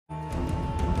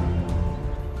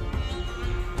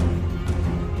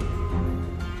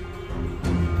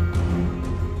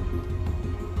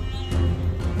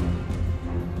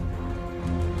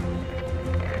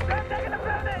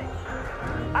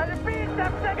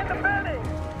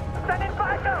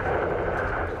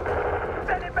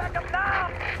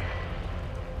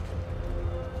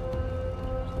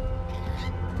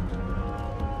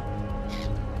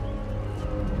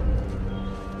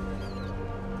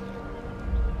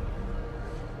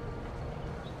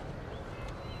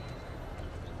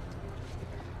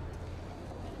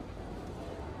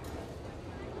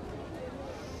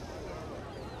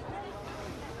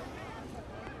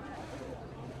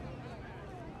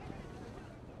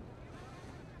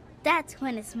That's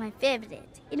when it's my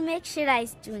favorite. It makes your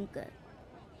eyes twinkle.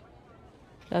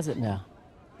 Does it now?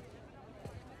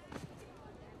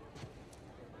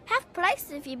 Half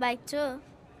price if you buy two.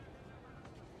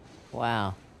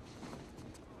 Wow.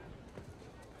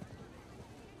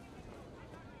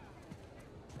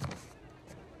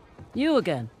 You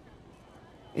again?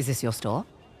 Is this your store?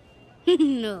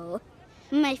 No,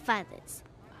 my father's.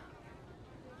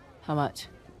 How much?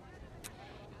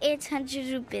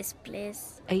 800 rupees,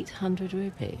 please. 800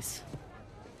 rupees.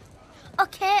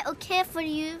 Okay, for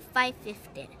you,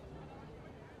 550.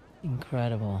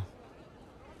 Incredible.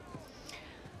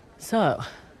 So,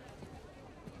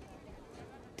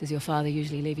 does your father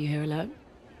usually leave you here alone?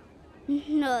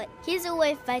 No, he's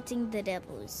away fighting the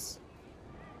rebels.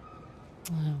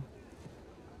 Oh.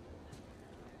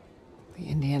 The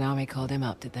Indian army called him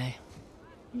up, did they?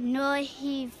 No,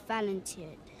 he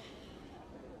volunteered.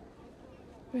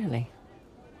 Really?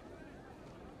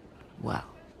 Well,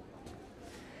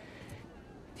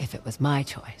 if it was my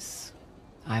choice,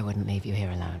 I wouldn't leave you here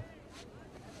alone.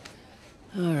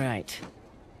 All right.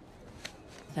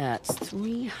 That's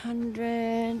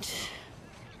 300.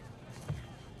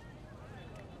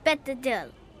 Bet the deal.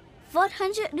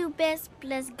 400 rupees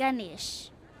plus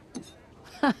Ganesh.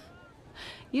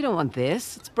 You don't want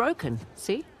this. It's broken.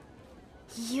 See?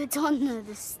 You don't know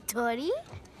the story?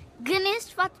 Ganesh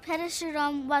fought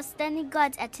Parashuram while standing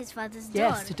guard at his father's door.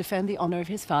 Yes, to defend the honor of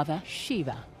his father,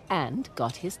 Shiva, and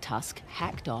got his tusk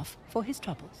hacked off for his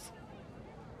troubles.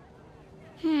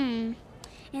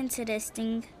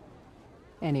 Interesting.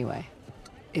 Anyway,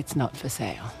 it's not for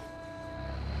sale.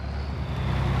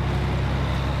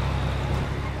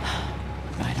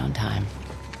 Right on time.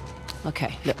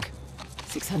 Okay, look.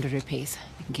 600 rupees.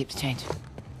 You can keep the change.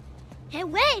 Hey,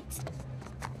 wait!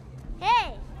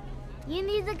 Hey! You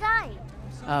need the guide.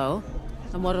 Oh?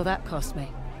 And what'll that cost me?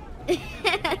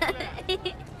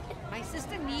 My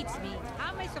sister needs me.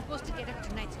 How am I supposed to get up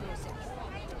tonight's groceries?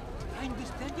 I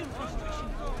understand your frustration.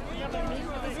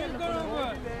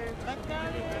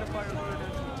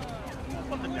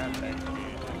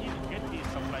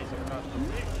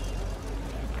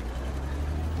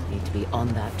 Need to be on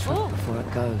that truck before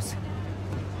it goes.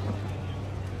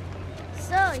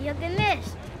 So, you're Ganesh.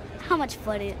 How much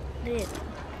for it?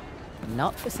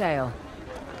 Not for sale.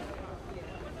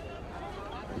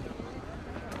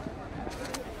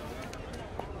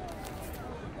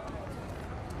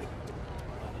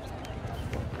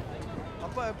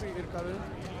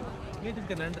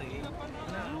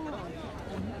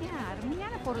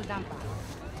 அருமையான பொருள் தான்ப்பா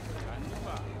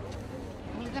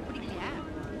உங்களுக்கு பிடிக்கலையா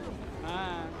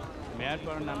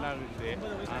மேற்படம் நல்லா இருக்குது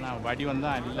ஆனா வடிவம்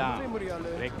தான் எல்லாம்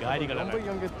காரி கலர்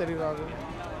எங்க தெரியுறாரு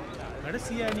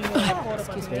கடைசியா நீங்க எப்போ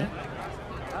வரீங்க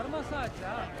 6 மாசம்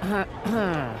ஆச்சா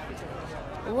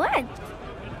What?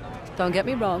 Don't get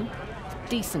me wrong.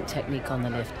 Decent technique on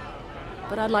the lift.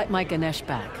 But I'd like my Ganesh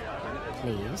back.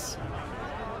 Please.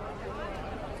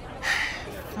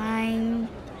 Fine.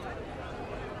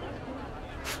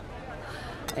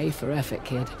 A for effort,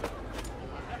 kid.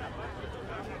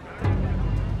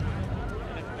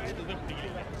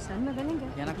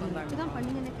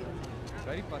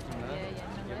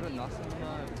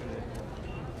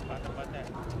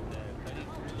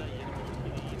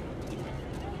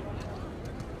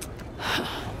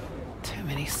 Too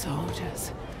many soldiers.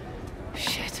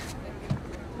 Shit.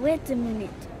 Wait a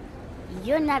minute.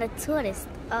 You're not a tourist,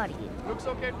 are you? Looks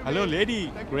okay to Hello lady,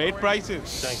 great prices.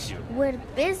 Thank you. We're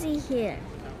busy here.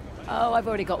 Oh, I've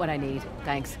already got what I need.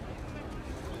 Thanks.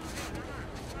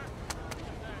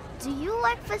 Do you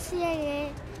work for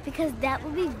CIA? Because that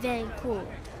would be very cool.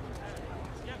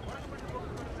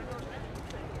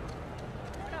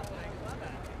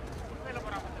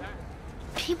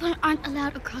 People aren't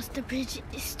allowed across the bridge.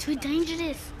 It's too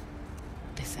dangerous.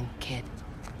 Listen, kid.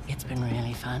 It's been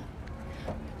really fun.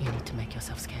 You need to make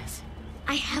yourself scarce.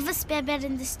 I have a spare bed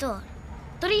in the store.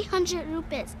 300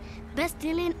 rupees. Best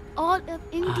deal in all of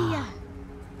India.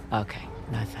 Okay,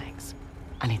 no thanks.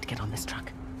 I need to get on this truck.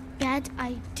 Bad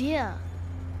idea.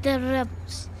 The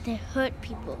rebels, they hurt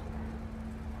people.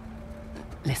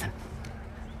 Listen.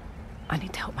 I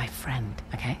need to help my friend,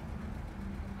 okay?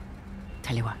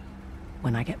 Tell you what.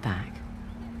 When I get back,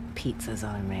 pizza's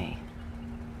on me.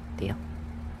 Deal?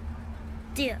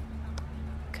 Deal.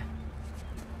 Okay.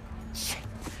 Shit.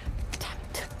 Damn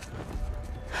it.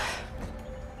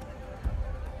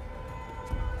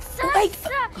 Sir, Wait!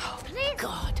 sir, Oh, please.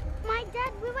 God. My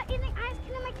dad, we were eating ice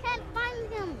cream. I can't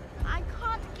find him. I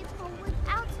can't get home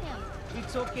without him.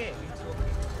 It's okay. It's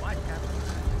okay. What happened?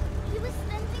 He was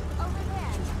standing over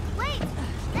there. Wait!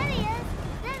 There he is.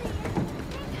 There he is.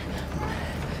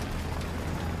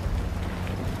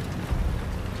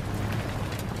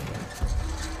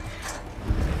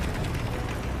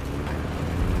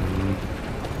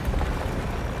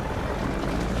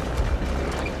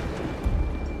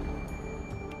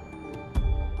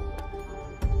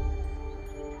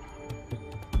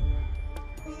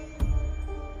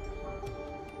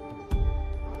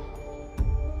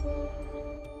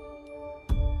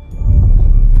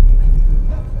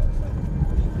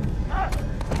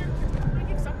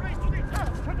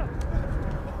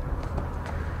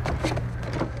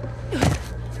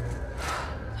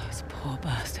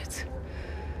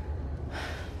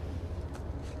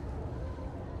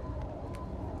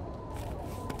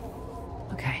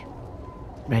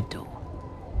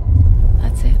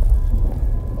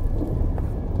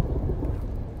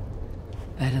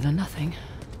 Better than nothing.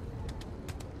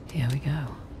 Here we go.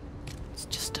 It's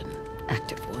just an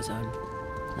active war zone.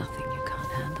 Nothing you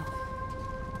can't handle.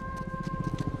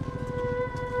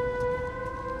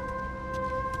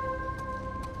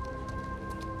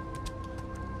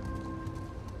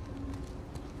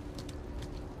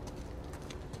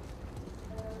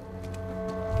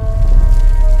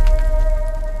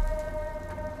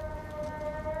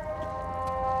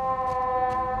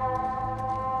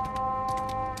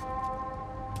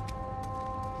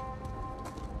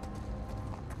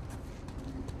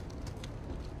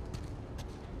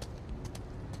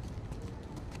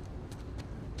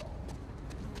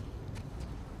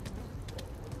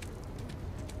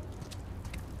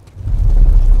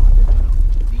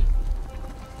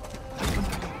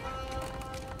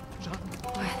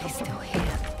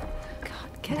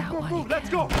 Let's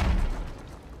go!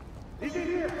 Is it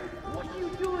here? What are you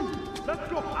doing? Let's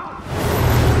go out!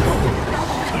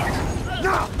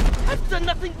 Now! I've done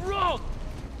nothing wrong!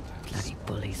 Bloody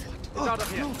bullies. Get out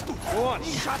of here. Go on.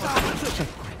 Shut up!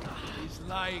 He's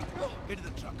lying. Get in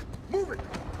the truck. Move it!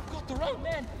 Got the wrong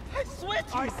man. I swear to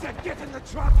you. I said get in the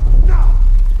truck! Now!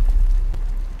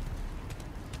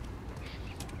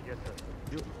 Yes, sir.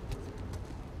 You.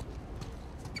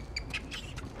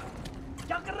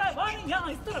 क्या कर रहा है? वहाँ नहीं,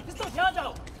 यहाँ, इस तरफ, यहाँ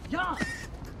जाओ, यहाँ।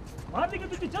 मारने के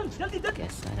पीछे चल, जल्दी चल।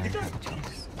 Guess I don't have a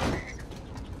choice.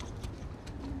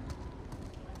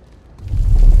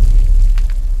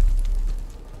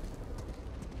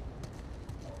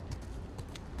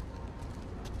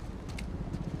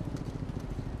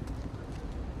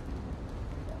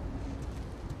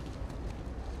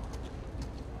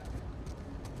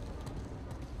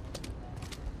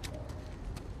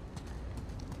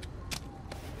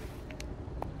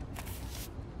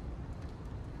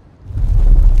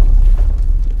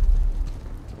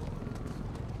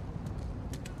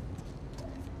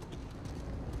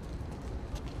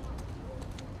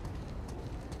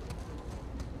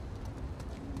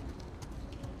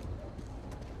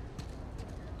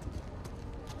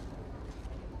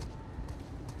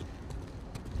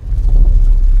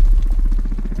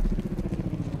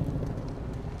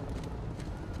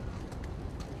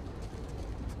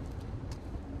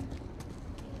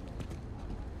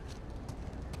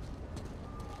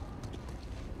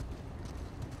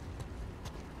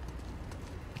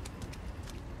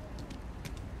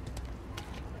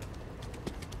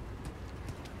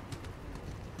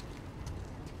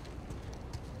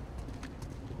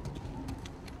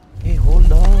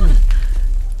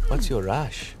 What's your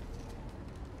rush?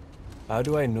 How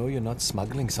do I know you're not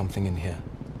smuggling something in here?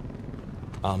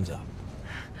 Arms up.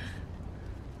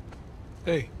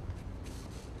 Hey.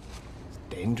 It's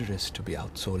dangerous to be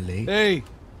out so late. Hey!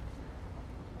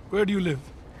 Where do you live?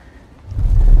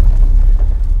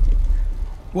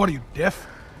 What are you, deaf?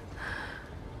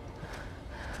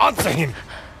 Answer him!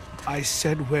 I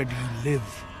said, where do you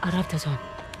live? Arabta zone.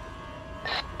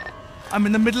 I'm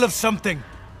in the middle of something.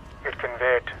 It can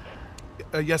wait.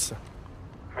 Yes, sir.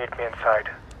 Meet me inside.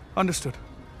 Understood.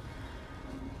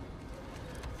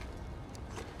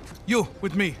 You,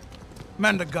 with me.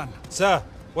 Man the gun. Sir,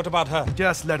 what about her?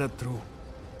 Just let her through.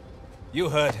 You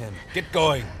heard him. Get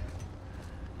going.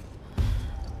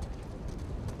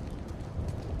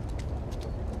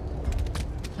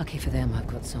 Lucky for them, I've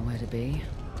got somewhere to be.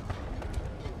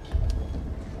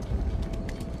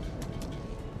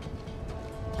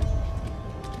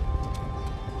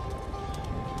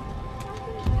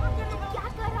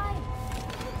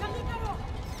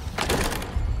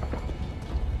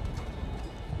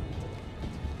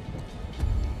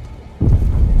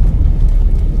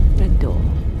 Red door.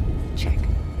 Check.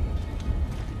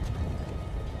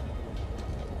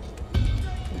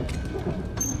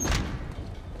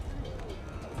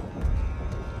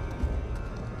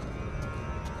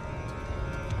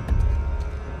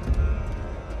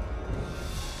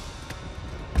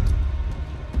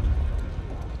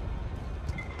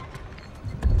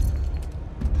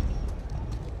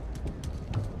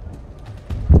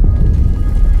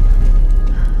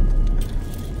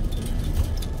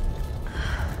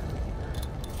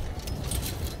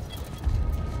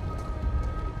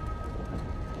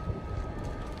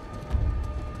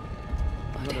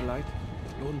 Got a light?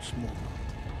 Don't smoke.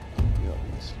 You're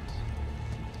useless.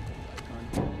 I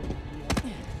can't.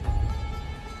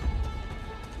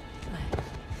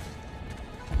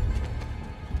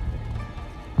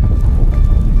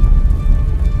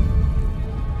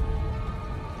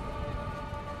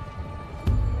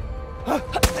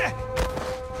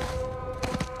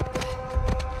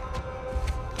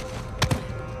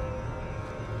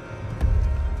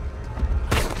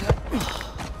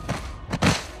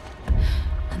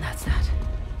 And that's that.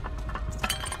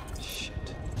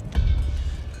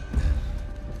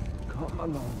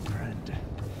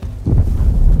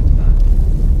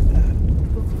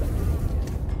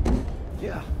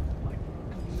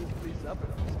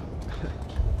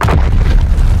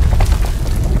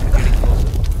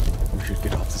 We should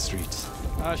get off the streets.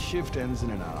 Our shift ends in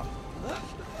an hour.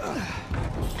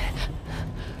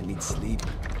 I need sleep.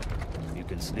 You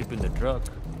can sleep in the truck.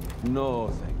 No,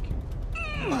 thank you.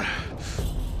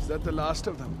 Is that the last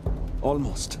of them?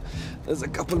 Almost. There's a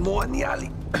couple more in the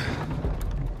alley.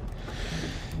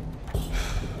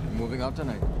 Moving out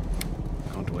tonight.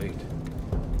 Can't wait.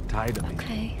 Tired of it.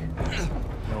 Okay.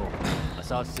 No,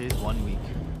 Assad says 1 week.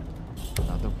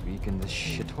 Another week in this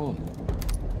shithole.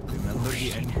 Remember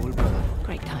the end goal, brother.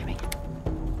 Great timing.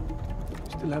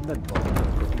 Still have that ball.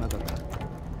 Another time.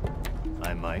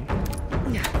 I might.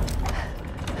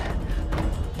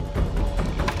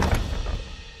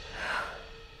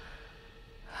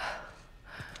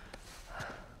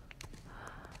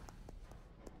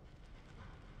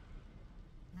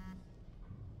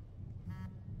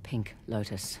 Pink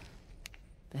lotus.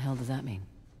 The hell does that mean?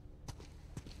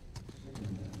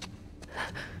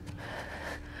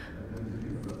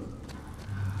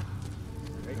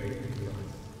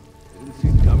 Didn't see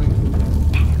it coming.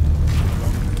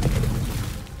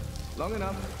 Long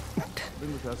enough.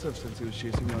 Been with Asaf since he was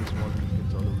chasing down small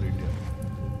kids all over India.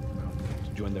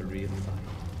 To join the real side.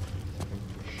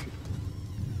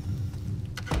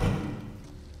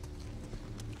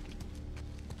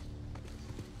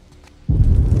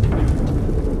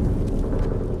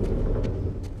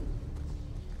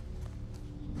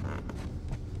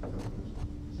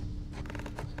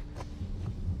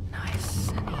 Nice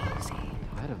and easy.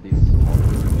 Tired of these.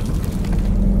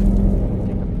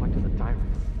 Take a point to the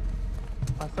tyrants.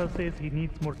 Asad says he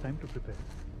needs more time to prepare.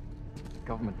 The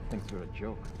government thinks we're a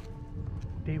joke.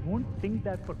 They won't think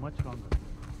that for much longer.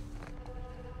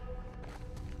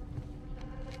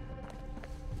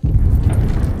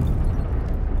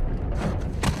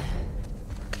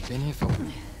 Been here for.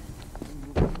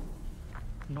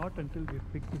 Not until we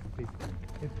pick this place right.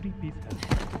 Every piece has.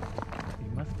 We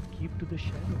must keep to the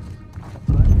shadows.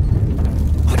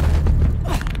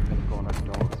 Gonna go on our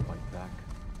dogs fight back.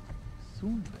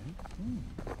 Soon, right? Soon.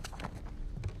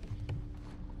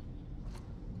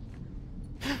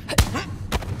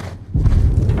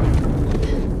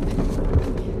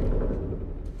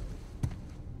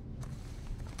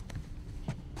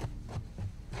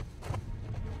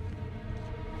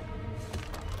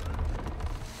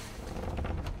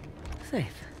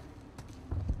 Safe.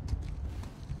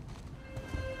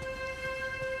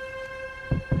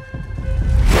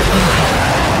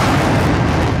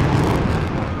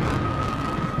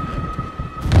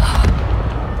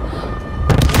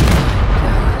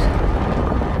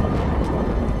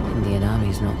 Indian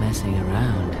Army's not messing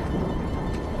around.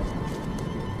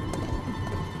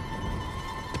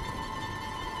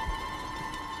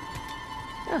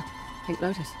 Ah, Pink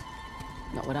Lotus.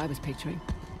 Not what I was picturing.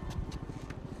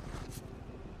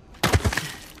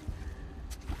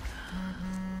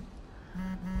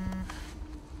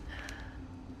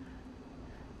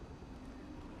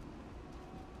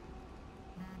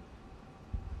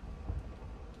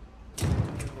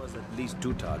 At least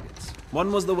 2 targets.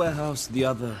 One was the warehouse, the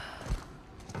other...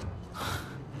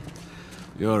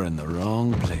 You're in the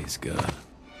wrong place, girl.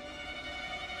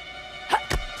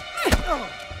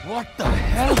 What the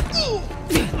hell?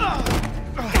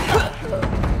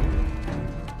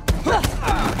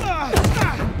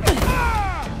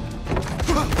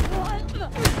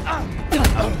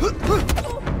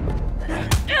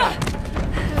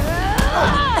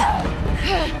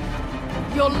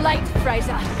 You're late,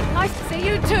 Fraser. Nice to see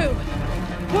you too.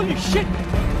 Holy shit!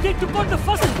 They took on the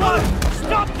first squad!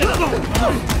 Stop them!